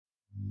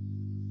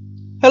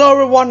Hello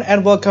everyone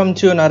and welcome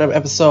to another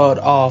episode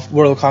of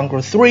World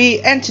Conqueror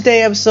 3, and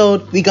today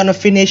episode we're gonna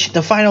finish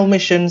the final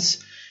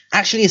missions.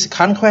 Actually it's a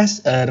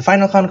conquest, the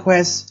final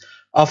conquest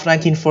of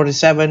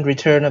 1947,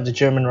 Return of the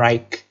German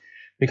Reich.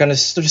 We're gonna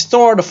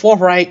restore the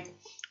Fourth Reich.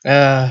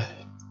 So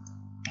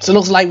it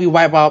looks like we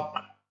wipe out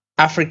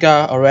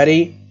Africa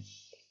already.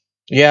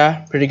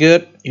 Yeah, pretty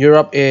good.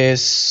 Europe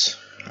is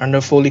under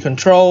fully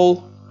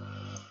control.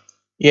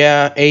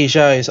 Yeah,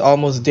 Asia is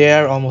almost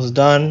there, almost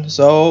done.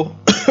 So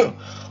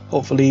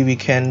hopefully we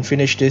can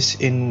finish this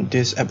in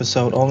this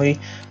episode only.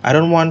 I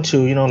don't want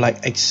to,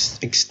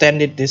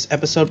 extend it this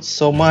episode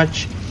so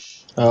much.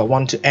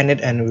 Want to end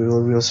it and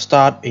we'll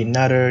start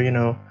another,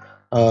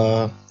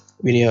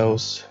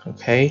 videos.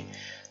 Okay,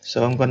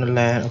 so I'm gonna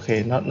land.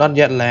 Okay, not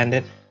yet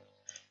landed.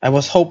 I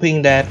was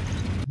hoping that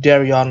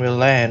Daryon will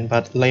land,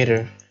 but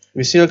later.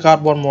 We still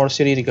got one more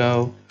city to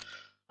go.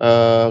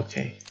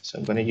 Okay, so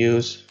I'm gonna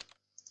use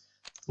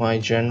my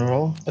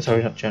general.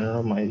 Sorry, not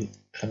general. My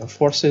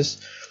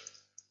forces.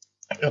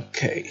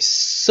 Okay,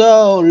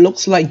 so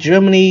looks like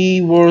Germany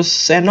was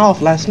sent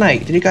off last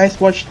night. Did you guys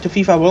watch the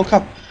FIFA World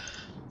Cup?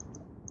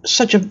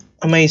 Such an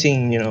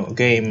amazing,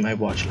 game I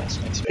watched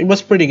last night. It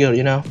was pretty good,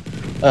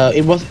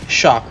 It was a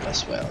shock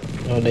as well.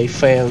 They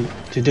failed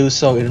to do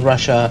so in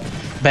Russia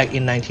back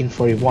in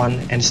 1941,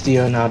 and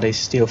still now they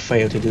still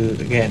fail to do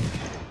it again.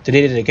 They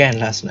did it again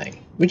last night,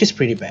 which is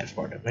pretty bad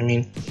for them. I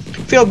mean,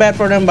 feel bad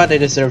for them, but they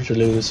deserve to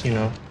lose.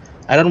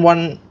 I don't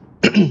want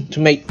to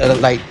make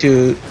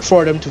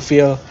for them to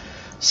feel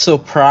so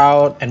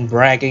proud and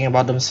bragging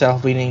about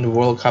themselves winning the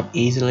World Cup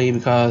easily,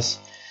 because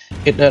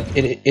it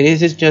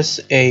isn't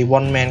just a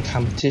one-man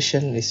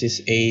competition. This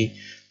is a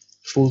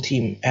full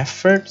team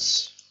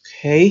efforts.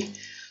 Okay,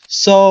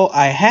 so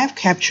I have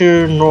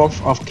captured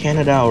north of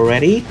Canada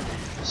already,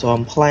 so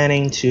I'm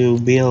planning to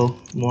build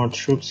more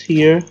troops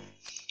here.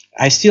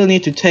 I still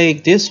need to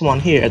take this one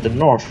here at the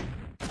north.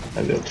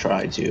 I will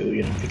try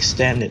to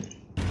extend it.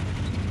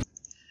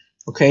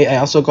 Okay, I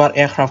also got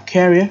aircraft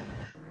carrier,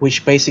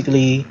 which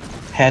basically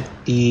had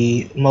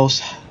the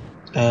most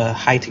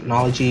high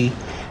technology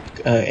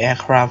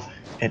aircraft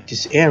at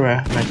this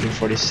era,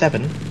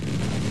 1947.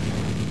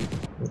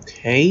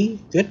 Okay,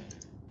 good.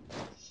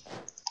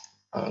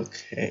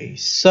 Okay,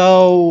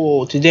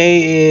 so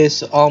today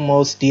is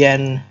almost the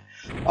end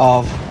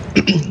of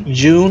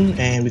June,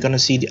 and we're gonna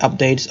see the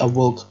updates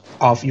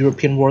of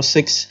European War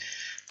 6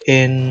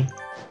 in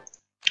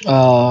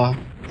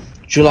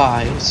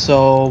July.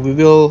 So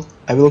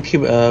I will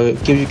give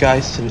you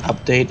guys an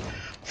update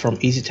from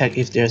EasyTech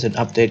if there's an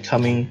update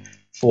coming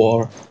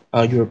for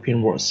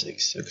European War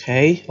 6.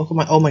 Okay.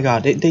 Oh my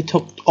god, they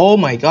took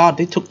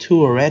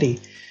two already.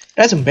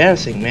 That's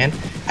embarrassing, man.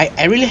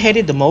 I really hate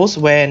it the most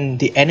when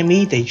the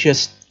enemy, they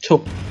just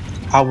took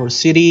our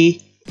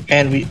city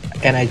and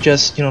I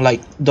just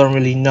don't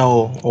really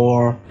know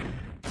or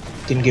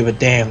didn't give a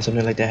damn,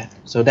 something like that.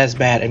 So that's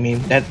bad. I mean,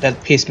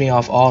 that pissed me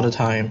off all the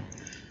time.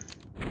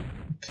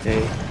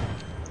 Okay,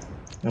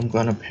 I'm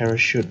gonna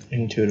parachute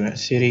into the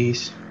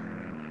cities.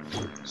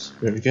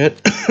 Very good.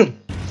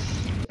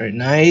 Very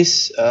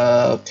nice.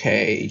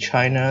 Okay,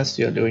 China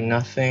still doing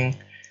nothing.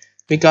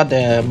 We got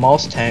the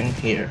mouse tank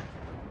here.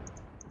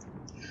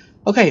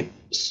 Okay,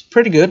 it's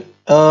pretty good.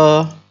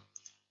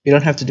 We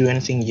don't have to do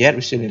anything yet.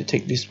 We still need to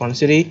take this one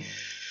city.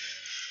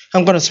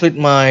 I'm gonna split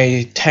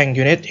my tank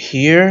unit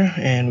here,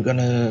 and we're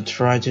gonna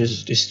try to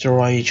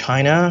destroy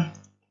China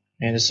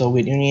and the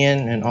Soviet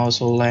Union, and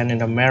also land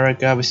in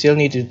America. We still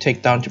need to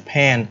take down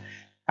Japan.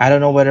 I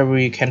don't know whether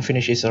we can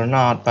finish this or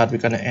not, but we're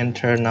gonna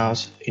enter now.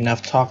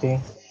 Enough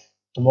talking.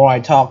 The more I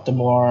talk, the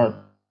more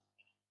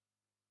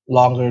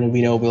longer the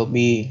video will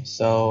be,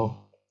 so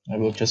I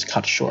will just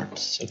cut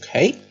short.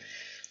 Okay,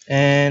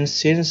 and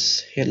since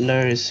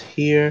Hitler is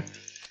here,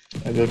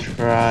 I will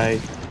try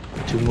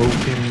to move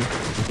him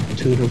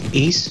to the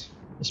east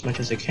as much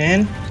as I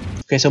can.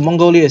 Okay, so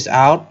Mongolia is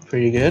out.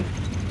 Pretty good.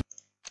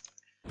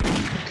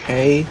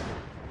 Okay,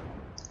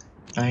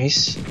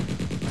 nice,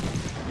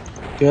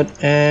 good.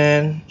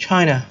 And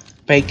China,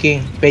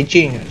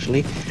 Beijing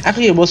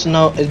actually it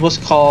was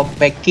called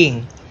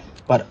Peking,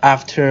 but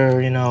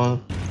after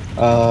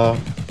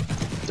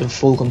the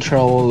full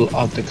control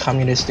of the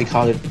communists, they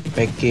call it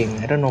Peking.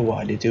 I don't know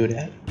why they do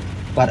that,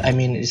 but I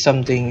mean it's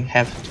something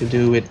have to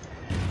do with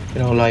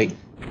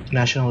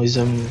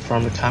nationalism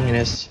from the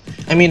communists.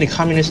 I mean the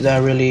communists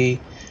are really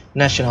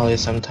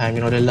nationalists sometimes.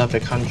 They love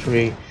their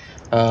country.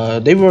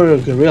 They were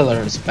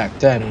guerrillas back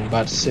then,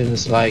 but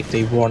since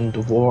they won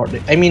the war,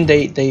 I mean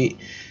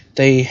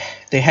they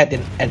had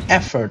an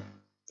effort,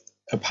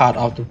 a part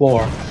of the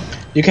war.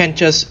 You can't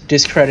just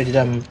discredit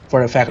them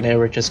for the fact they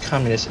were just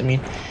communists. I mean,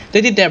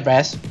 they did their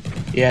best.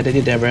 Yeah, they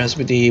did their best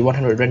with the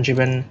 100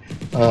 Regiment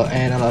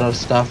and a lot of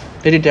stuff.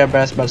 They did their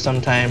best, but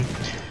sometimes,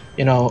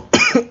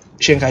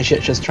 Chiang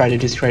Kai-shek just tried to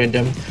discredit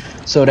them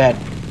so that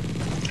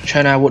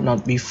China would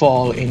not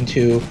fall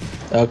into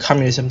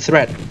communism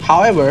threat.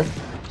 However,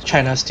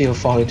 China still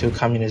fall into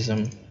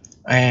communism,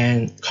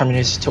 and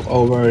communists took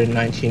over in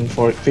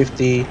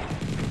 1950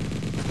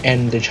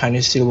 and the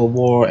Chinese Civil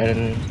War,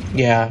 and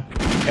yeah,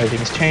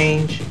 everything's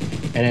changed,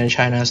 and then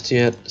China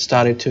still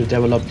started to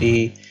develop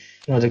the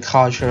the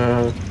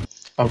culture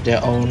of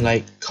their own,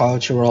 like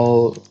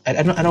cultural, I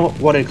don't know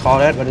what they call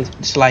that, but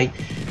it's like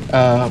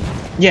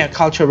yeah,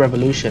 cultural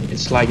revolution.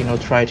 It's like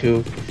try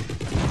to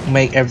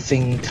make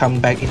everything come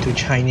back into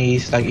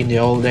Chinese like in the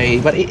old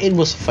days, but it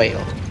was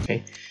failed.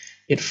 Okay,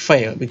 it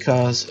failed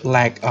because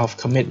lack of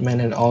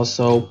commitment and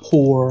also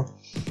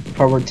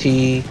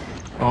poverty,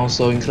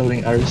 also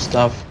including other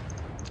stuff.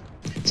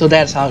 So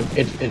that's how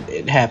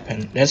it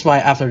happened. That's why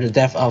after the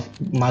death of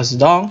Mao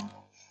Zedong,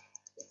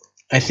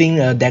 I think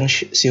Deng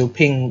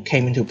Xiaoping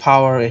came into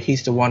power.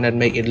 He's the one that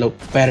made it look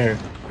better,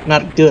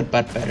 not good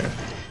but better.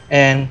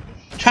 And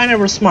China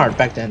was smart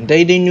back then.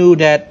 They knew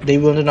that they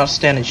will not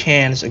stand a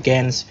chance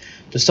against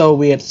the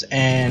Soviets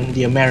and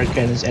the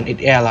Americans and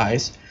its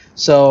allies.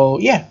 So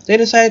yeah, they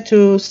decided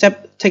to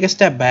take a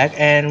step back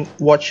and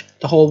watch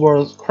the whole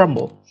world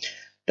crumble.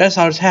 That's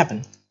how it's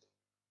happened.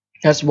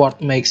 That's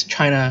what makes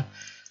China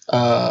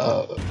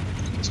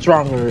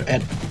stronger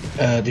at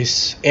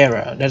this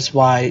era. That's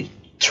why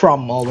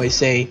Trump always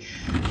say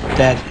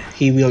that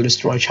he will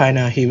destroy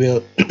China. He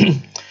will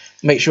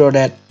make sure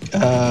that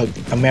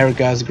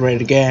America is great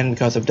again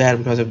because of that,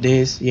 because of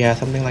this. Yeah,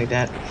 something like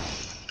that.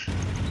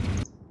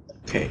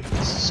 Okay,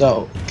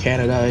 so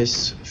Canada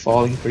is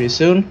falling pretty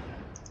soon.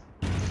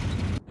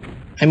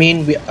 I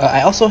mean,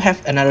 I also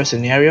have another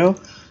scenario,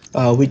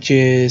 which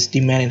is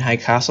the Man in High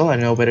Castle. I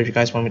don't know whether you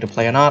guys want me to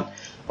play or not,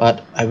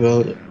 but I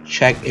will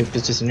check if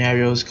this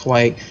scenario is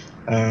quite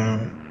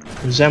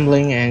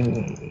resembling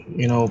and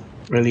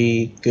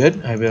really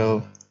good. I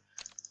will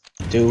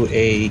do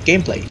a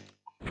gameplay.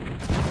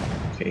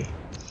 Okay,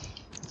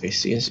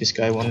 since this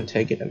guy want to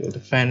take it, I will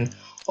defend.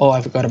 Oh,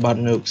 I forgot about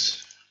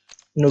nukes.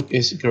 Nuke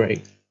is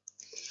great.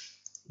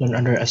 Don't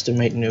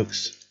underestimate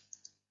nukes.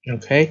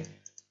 Okay,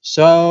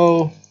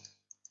 so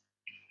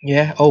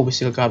yeah. Oh, we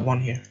still got one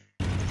here.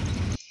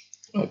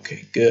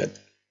 Okay, good.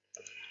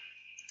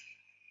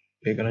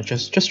 We're gonna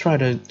just try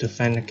to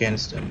defend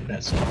against them.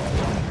 That's all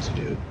I wanted to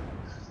do.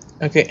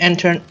 Okay, end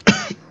turn.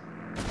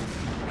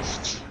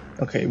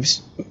 Okay,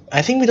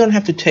 I think we don't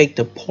have to take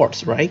the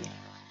ports, right?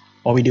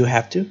 Or we do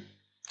have to?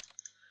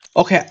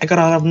 Okay, I got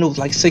a lot of nukes,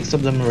 like 6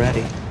 of them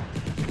already.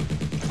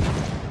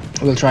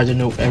 We'll try to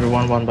nuke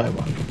everyone one by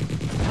one.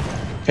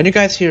 Can you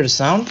guys hear the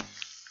sound?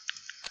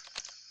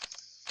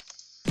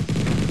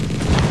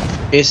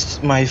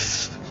 It's my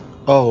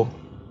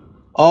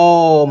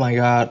oh my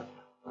god,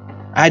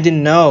 I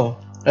didn't know.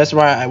 That's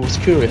why I was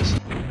curious.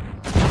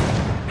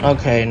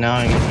 Okay, now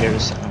I can hear the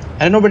sound. I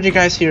don't know whether you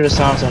guys hear the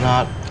sounds or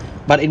not,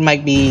 but it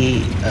might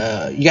be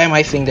you guys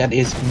might think that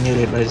it's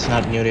muted, but it's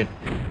not muted.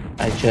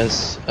 I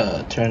just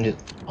turned it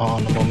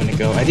on a moment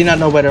ago. I did not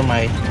know whether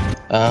my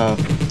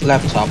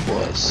laptop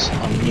was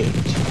on mute.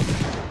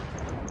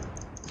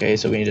 Okay,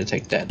 so we need to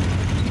take that.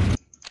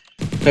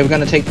 Okay, we're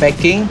gonna take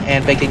Peking,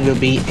 and Peking will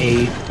be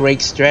a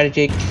great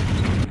strategic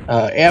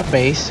air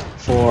base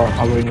for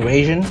our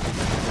invasion.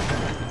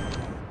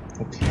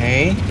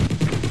 Okay,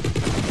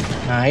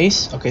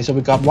 nice. Okay, so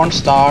we got 1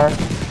 star.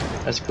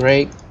 That's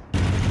great.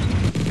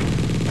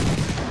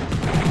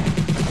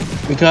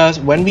 Because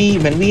when we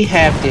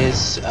have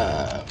this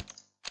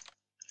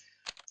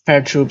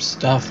paratroop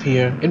stuff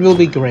here, it will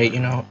be great. You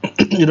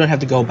don't have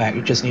to go back.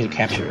 You just need to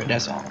capture it.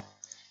 That's all.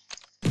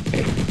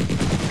 Okay.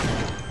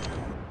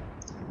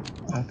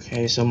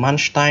 Okay, so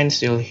Manstein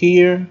still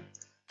here.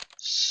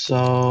 So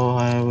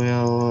I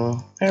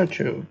will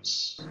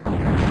paratroops.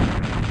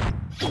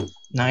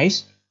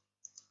 Nice.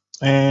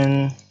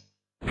 And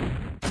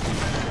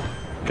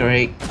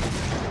great.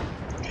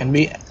 Can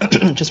we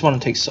just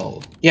want to take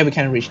Seoul? Yeah, we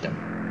can reach them.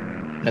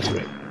 That's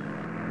great.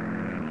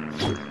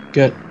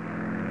 Good.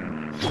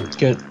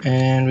 Good.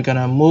 And we're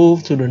gonna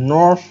move to the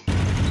north.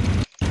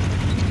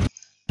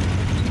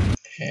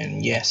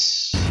 And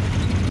yes.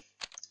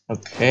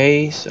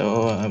 Okay,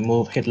 so I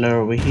move Hitler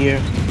over here.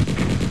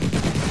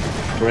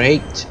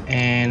 Great.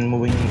 And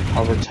moving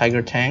our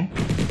Tiger tank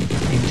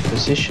into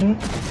position.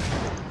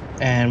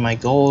 And my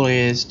goal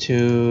is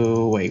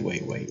to wait.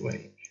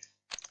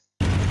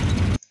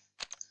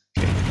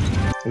 Okay.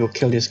 We'll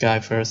kill this guy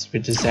first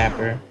with the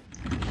zapper.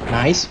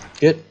 Nice.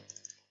 Good.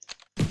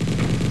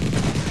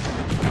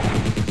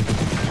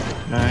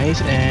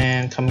 Nice.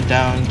 And coming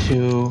down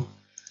to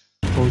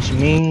Ho Chi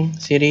Minh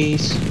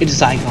cities. It's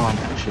Saigon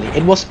actually.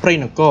 It was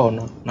Prenoco,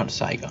 not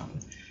Saigon.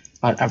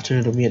 But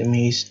after the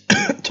Vietnamese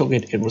took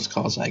it, it was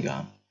called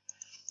Saigon.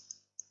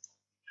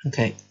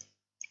 Okay.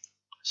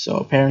 So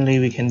apparently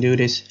we can do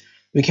this.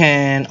 We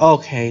can.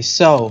 Okay.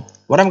 So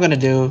what I'm gonna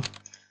do,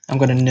 I'm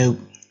gonna nuke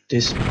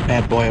this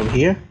bad boy over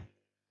here.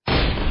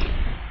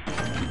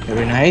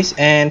 Very nice.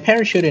 And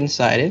parachute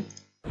inside it.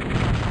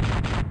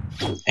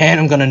 And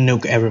I'm gonna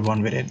nuke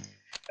everyone with it,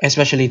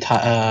 especially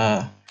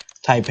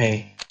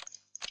Taipei.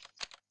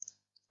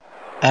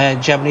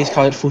 Japanese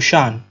call it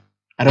Fushan.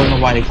 I don't know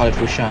why they call it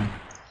Fushan.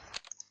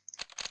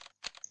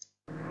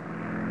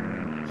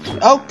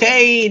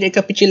 Okay, they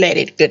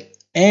capitulated. Good.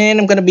 And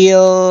I'm gonna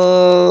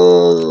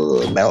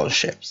build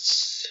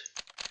battleships.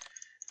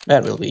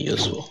 That will be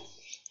useful.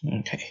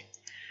 Okay.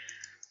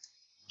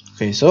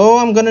 Okay, so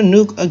I'm gonna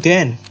nuke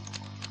again.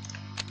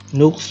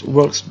 Nukes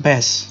works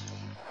best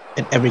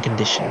in every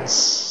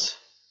conditions.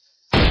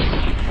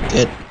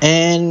 Good.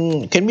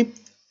 And can we,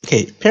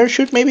 okay,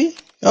 parachute maybe?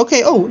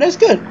 Okay, oh, that's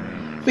good.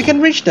 We can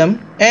reach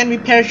them and we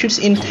parachutes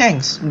in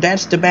tanks.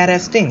 That's the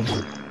badass thing.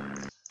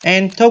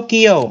 And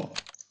Tokyo,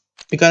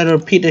 we're gonna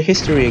repeat the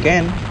history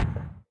again.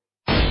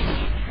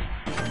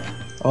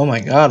 Oh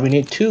my god, we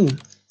need 2.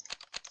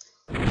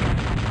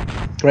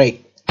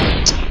 Great.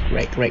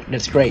 Great,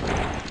 that's great.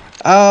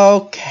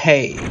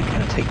 Okay,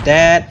 gonna take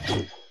that.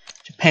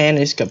 Japan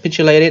is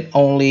capitulated,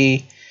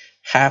 only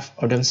half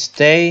of them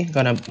stay.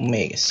 Gonna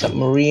make a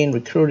submarine,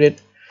 recruited.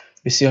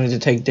 We still need to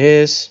take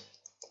this.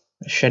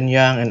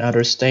 Shenyang and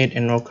other state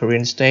and North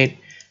Korean state.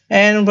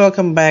 And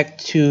welcome back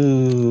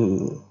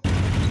to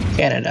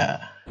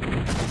Canada.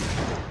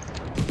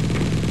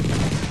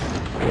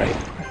 Great,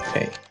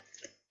 okay.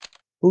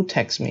 Who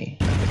texts me?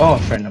 Oh, a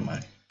friend of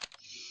mine.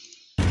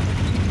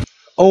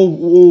 Oh,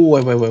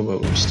 wait.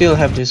 We still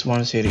have this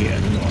one city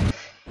at the north.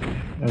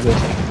 I'll go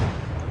take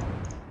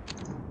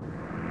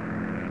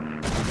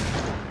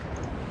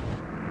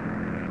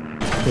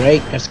it.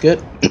 Great, that's good.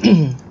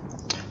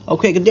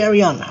 Okay,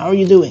 Gadarian, how are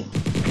you doing?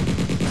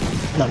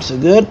 Not so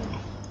good.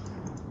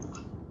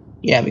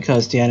 Yeah,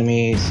 because the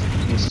enemy is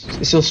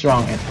so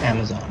strong at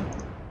Amazon.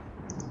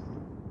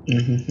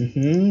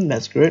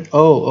 That's good.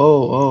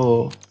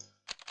 Oh.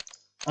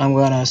 I'm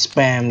gonna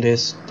spam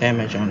this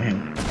damage on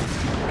him.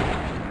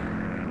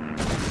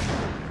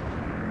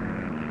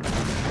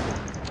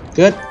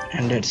 Good,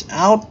 and that's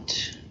out.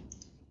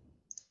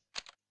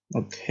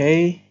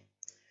 Okay.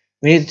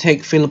 We need to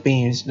take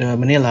Philippines,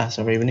 Manila,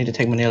 sorry, we need to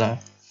take Manila.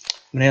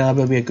 Manila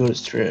will be a good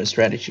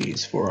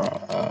strategies for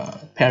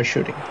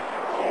parachuting.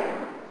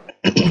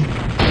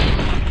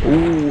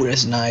 Ooh,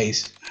 that's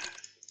nice.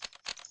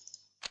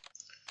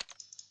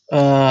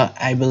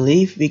 I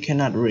believe we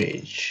cannot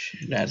reach.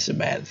 That's a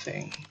bad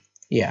thing.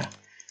 Yeah,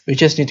 we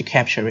just need to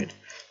capture it.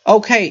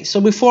 Okay, so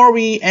before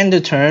we end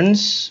the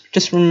turns,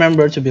 just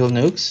remember to build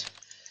nukes.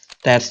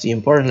 That's the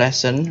important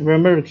lesson.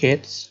 Remember,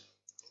 kids,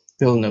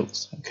 build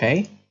nukes.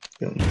 Okay,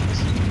 build nukes.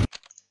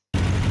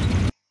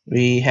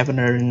 We have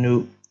another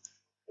nuke.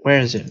 Where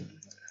is it?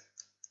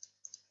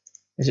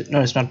 Is it?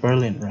 No, it's not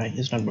Berlin, right?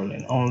 It's not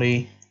Berlin.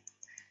 Only.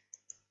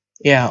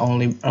 Yeah,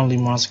 only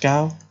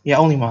Moscow. Yeah,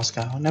 only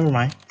Moscow. Never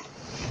mind.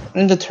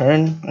 In the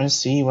turn, let's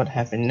see what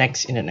happens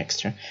next in the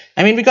next turn.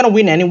 I mean, we're gonna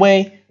win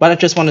anyway, but I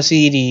just want to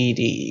see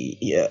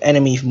the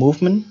enemy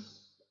movement.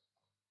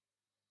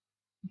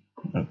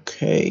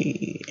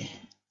 Okay,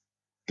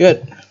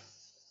 good.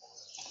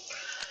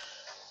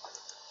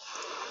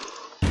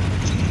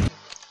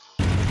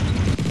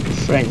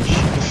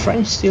 The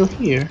French still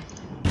here.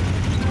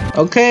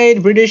 Okay,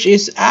 the British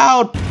is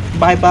out.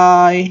 Bye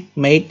bye,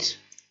 mate.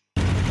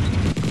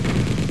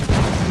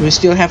 We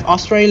still have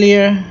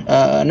Australia,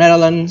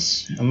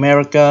 Netherlands,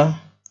 America.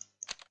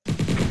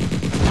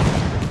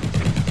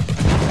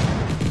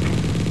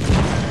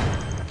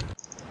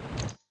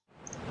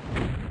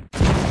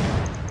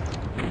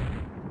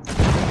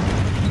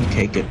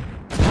 Okay, good.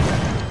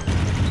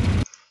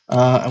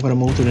 I'm gonna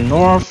move to the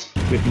north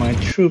with my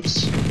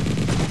troops.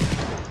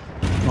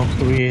 North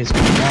Korea is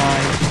gonna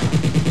die.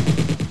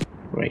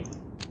 Great.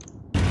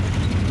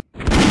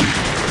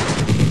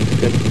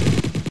 Good.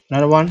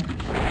 Another one.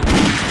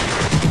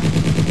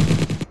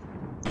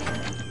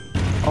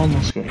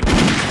 Almost great.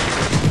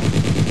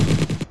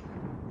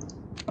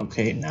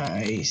 Okay,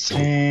 nice.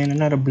 And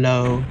another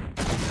blow.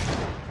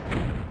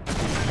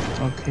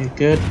 Okay,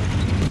 good.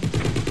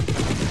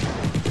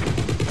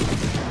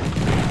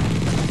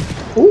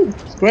 Ooh,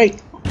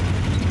 great.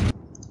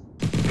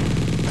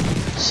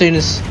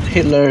 Since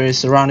Hitler is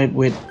surrounded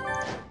with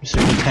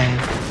super tank,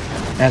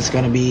 that's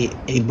gonna be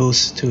a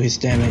boost to his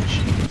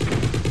damage.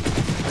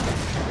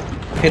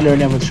 Hitler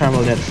never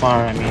traveled that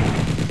far, I mean,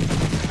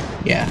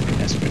 yeah,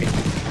 that's great.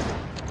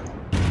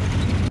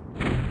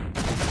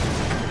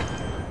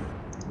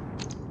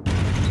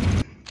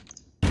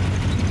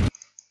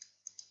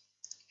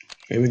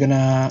 Okay, we're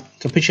gonna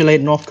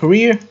capitulate North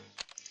Korea.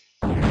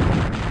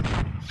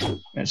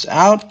 That's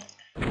out.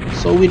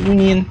 Soviet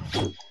Union.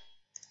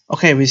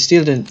 Okay, we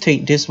still didn't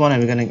take this one,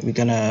 and we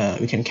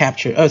can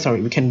capture. Oh,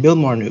 sorry, we can build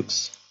more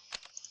nukes.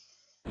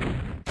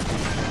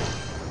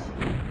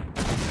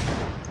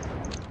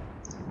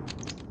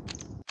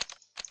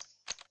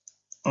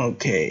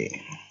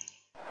 Okay,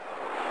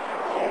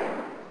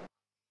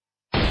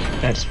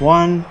 that's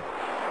 1,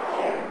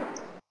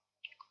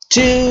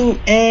 2,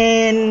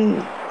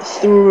 and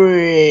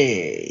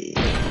 3.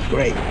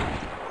 Great.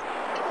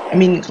 I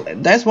mean,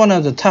 that's one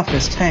of the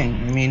toughest tanks.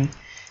 I mean,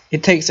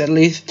 it takes at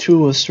least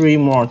 2 or 3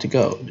 more to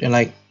go, and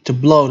like to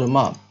blow them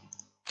up.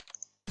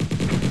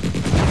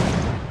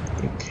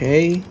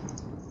 Okay.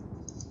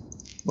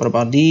 What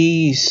about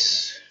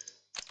these?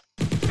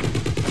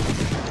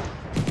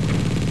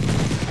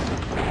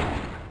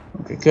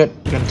 Okay, good.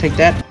 We're gonna take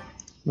that.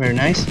 Very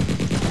nice.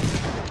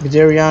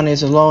 Guderian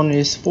is alone in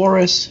his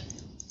forest.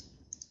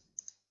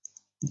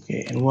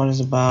 Okay, and what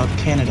is about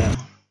Canada?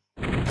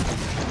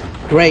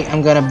 Great,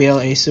 I'm gonna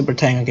build a super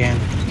tank again.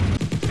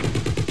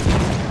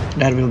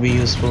 That will be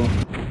useful.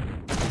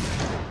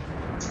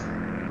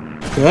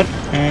 Good.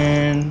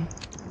 And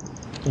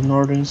the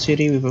northern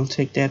city, we will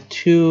take that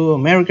too.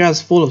 America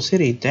is full of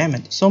cities, damn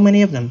it, so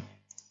many of them.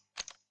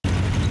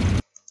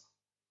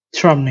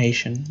 Trump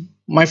Nation.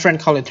 My friend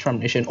called it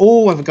Trump Nation.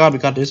 Oh, I forgot we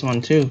got this one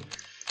too.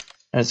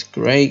 That's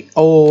great.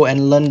 Oh,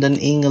 and London,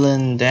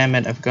 England. Damn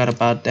it, I forgot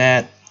about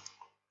that.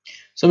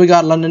 So we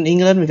got London,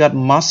 England. We got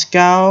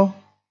Moscow.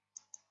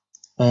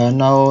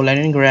 No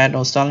Leningrad,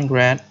 no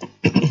Stalingrad.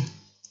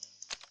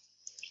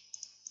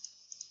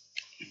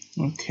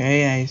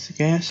 Okay, I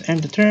guess.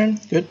 End the turn.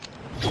 Good.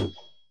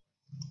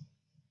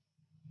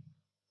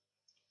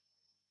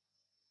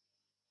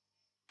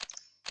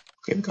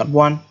 Okay, we got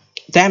one.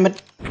 Damn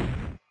it.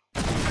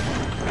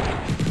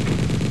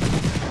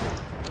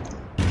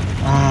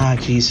 Ah,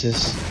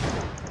 Jesus.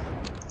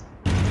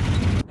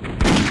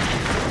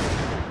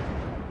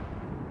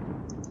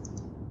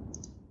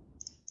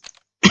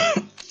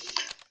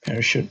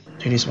 Parachute.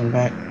 Take this one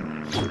back.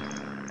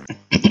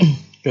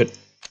 Good.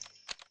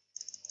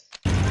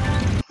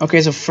 Okay,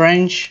 so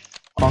French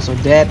also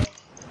dead.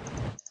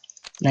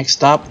 Next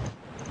stop,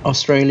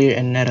 Australia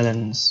and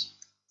Netherlands.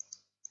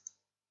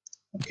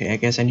 Okay, I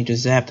guess I need to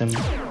zap them.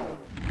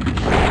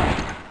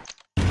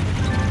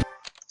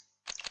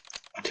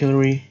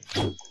 Artillery.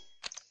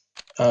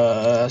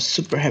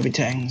 Super heavy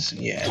tanks.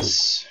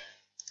 Yes.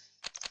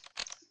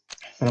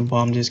 Gonna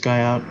bomb this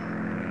guy out.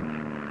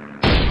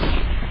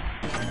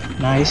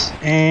 Nice.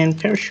 And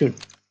parachute.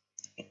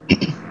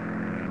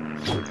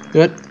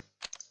 Good.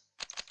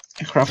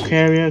 Aircraft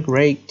carrier.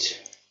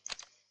 Great.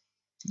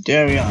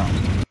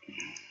 Darion.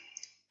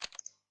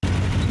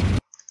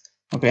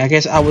 Okay, I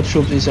guess our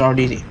troops is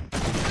already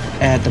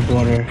at the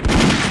border,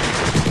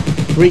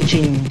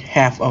 reaching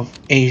half of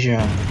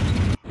Asia.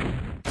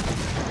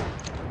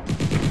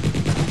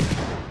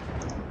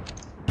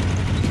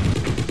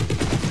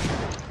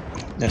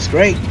 That's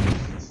great.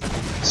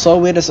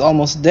 Soviet is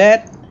almost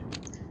dead,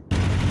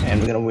 and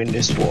we're gonna win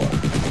this war.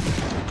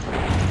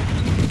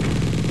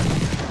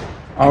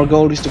 Our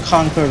goal is to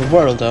conquer the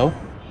world, though.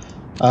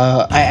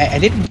 I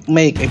did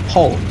make a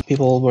poll.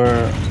 People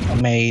were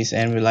amazed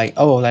and were like,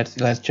 "Oh,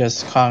 let's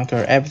just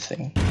conquer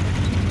everything."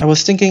 I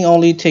was thinking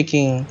only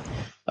taking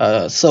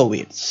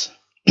Soviets.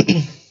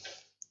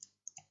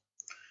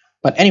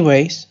 But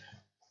anyways,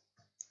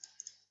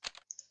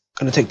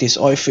 gonna take this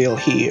oil field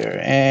here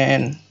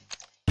and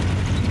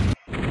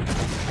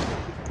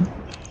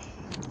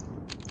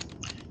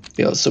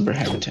build super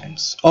heavy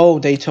tanks. Oh,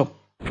 they took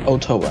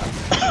Ottawa.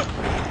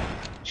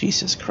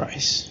 Jesus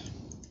Christ.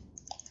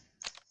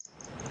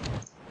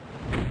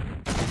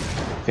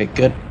 Okay,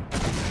 good.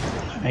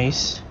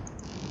 Nice.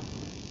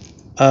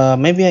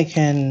 Maybe I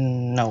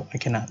can... No, I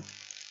cannot.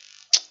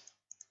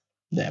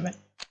 Damn it.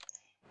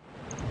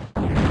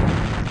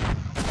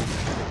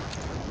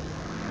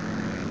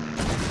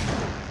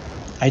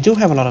 I do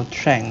have a lot of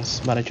tanks,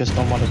 but I just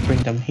don't want to bring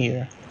them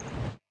here.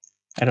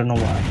 I don't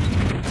know why.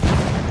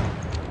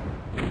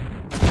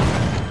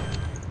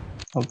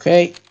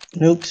 Okay,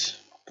 nukes.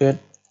 Good.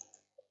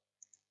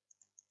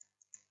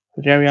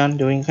 Darion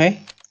doing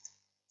okay?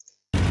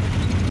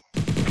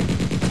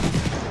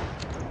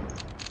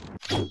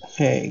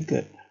 Okay,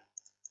 good.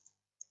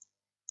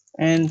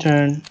 And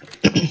turn.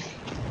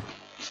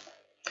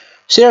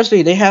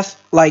 Seriously, they have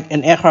like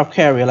an aircraft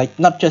carrier, like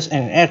not just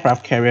an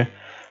aircraft carrier,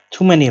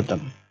 too many of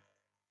them.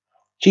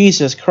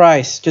 Jesus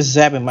Christ, just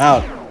zap him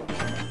out.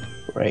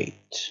 Great.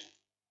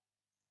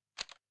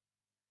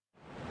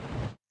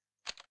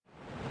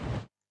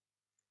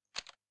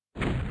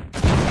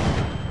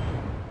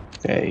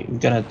 Okay, we're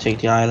gonna take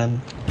the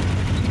island.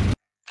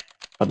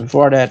 But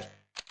before that,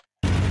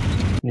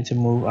 we need to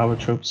move our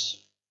troops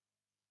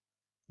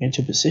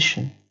into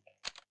position.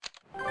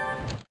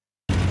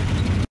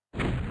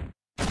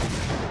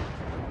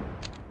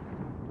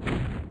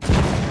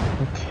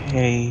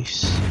 Okay,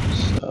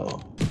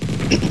 so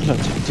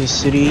let's take this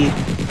city,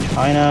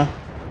 China.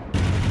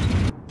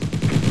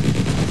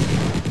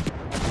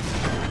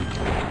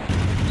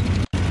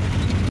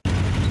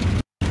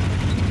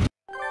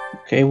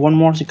 Okay, one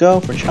more to go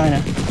for China.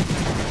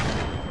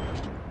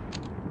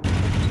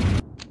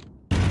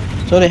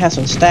 So they have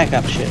some stack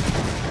up shit.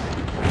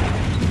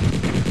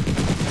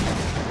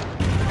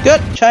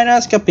 Good,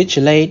 China's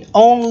capitulate.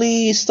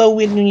 Only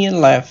Soviet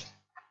Union left.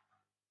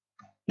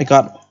 They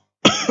got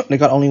they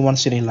got only one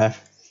city left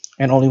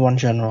and only one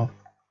general.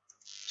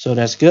 So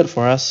that's good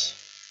for us.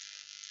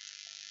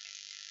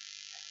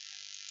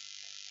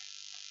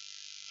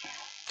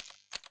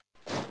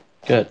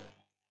 Good.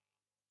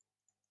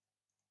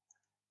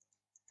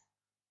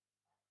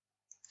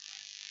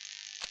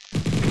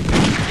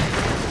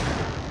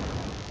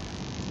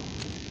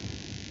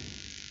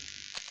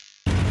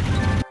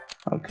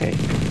 Okay,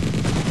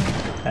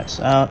 that's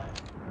out.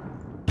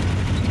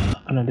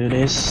 I'm gonna do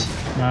this.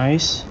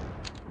 Nice.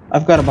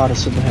 I've got about a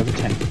super heavy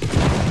tank.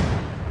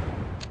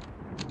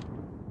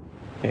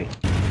 Okay.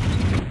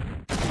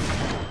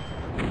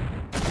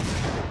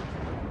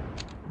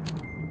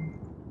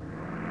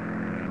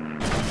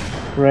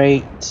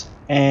 Great.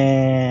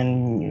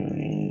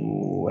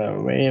 And where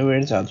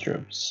Where's our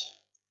troops?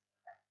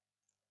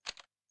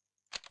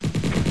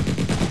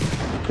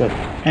 Good.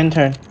 And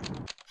turn.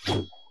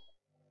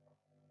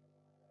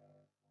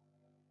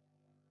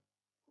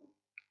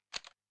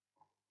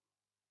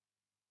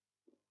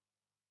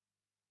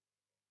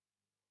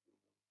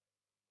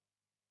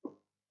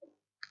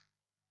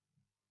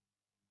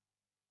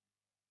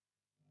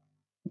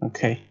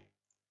 Okay.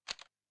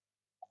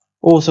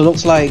 Oh, so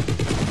looks like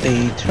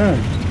a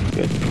turn.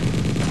 Good.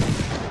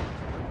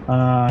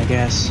 I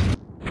guess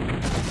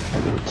I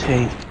will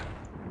take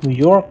New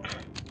York.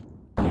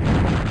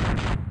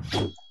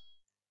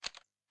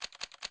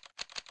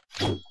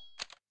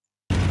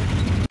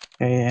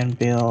 Okay, and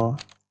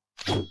build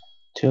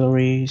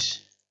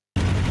artilleries.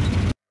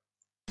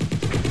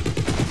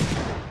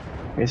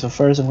 Okay, so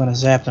first I'm gonna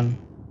zap them.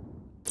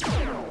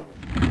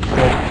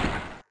 Good.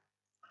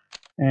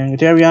 And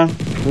Guderian,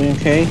 doing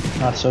okay,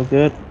 not so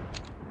good.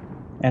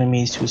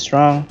 Enemy is too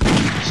strong,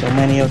 so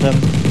many of them.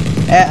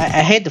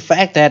 I hate the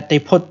fact that they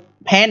put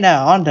panda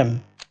on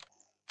them.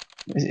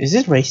 Is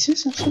it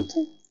racist or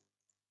something?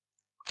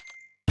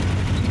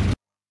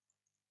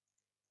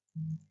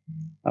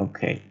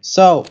 Okay,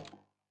 so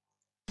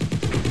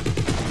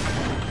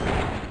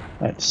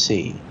let's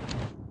see.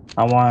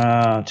 I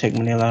wanna take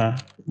Manila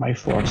by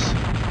force.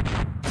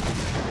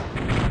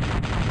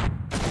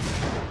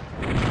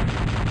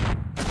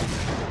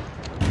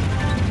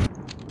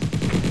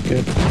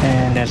 Good,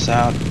 and that's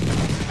out.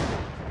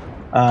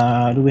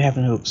 Do we have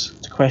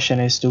nukes? The question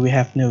is, do we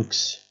have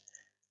nukes?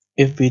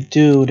 If we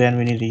do, then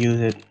we need to use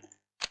it.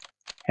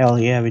 Hell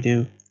yeah, we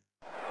do.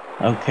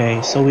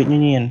 Okay, Soviet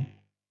Union.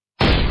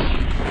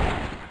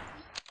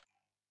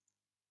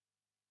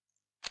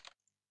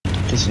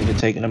 Just need to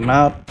take them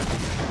out.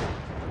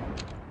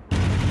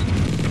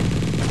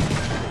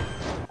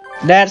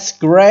 That's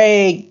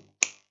great.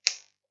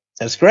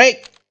 That's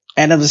great.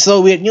 End of the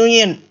Soviet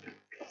Union.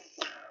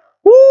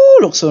 Woo,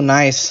 looks so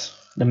nice.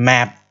 The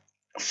map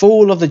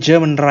full of the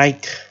German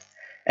Reich,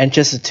 and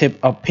just a tip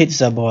of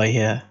Pizza Boy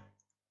here,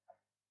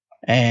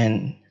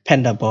 and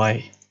Panda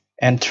Boy,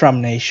 and Trump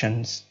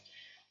Nations,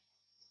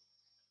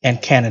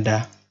 and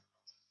Canada.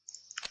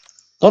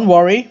 Don't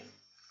worry.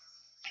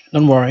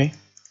 Don't worry.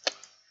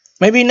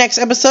 Maybe next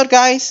episode,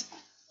 guys.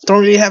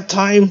 Don't really have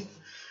time.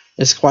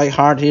 It's quite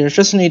hard here.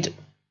 Just need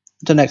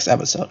the next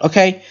episode.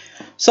 Okay.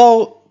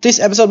 So this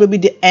episode will be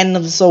the end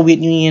of the Soviet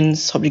Union.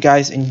 Hope you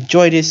guys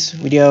enjoy this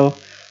video.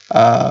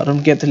 Don't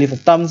forget to leave a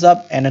thumbs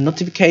up and the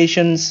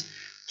notifications.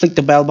 Click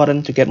the bell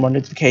button to get more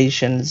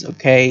notifications.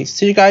 Okay.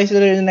 See you guys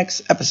later in the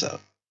next episode.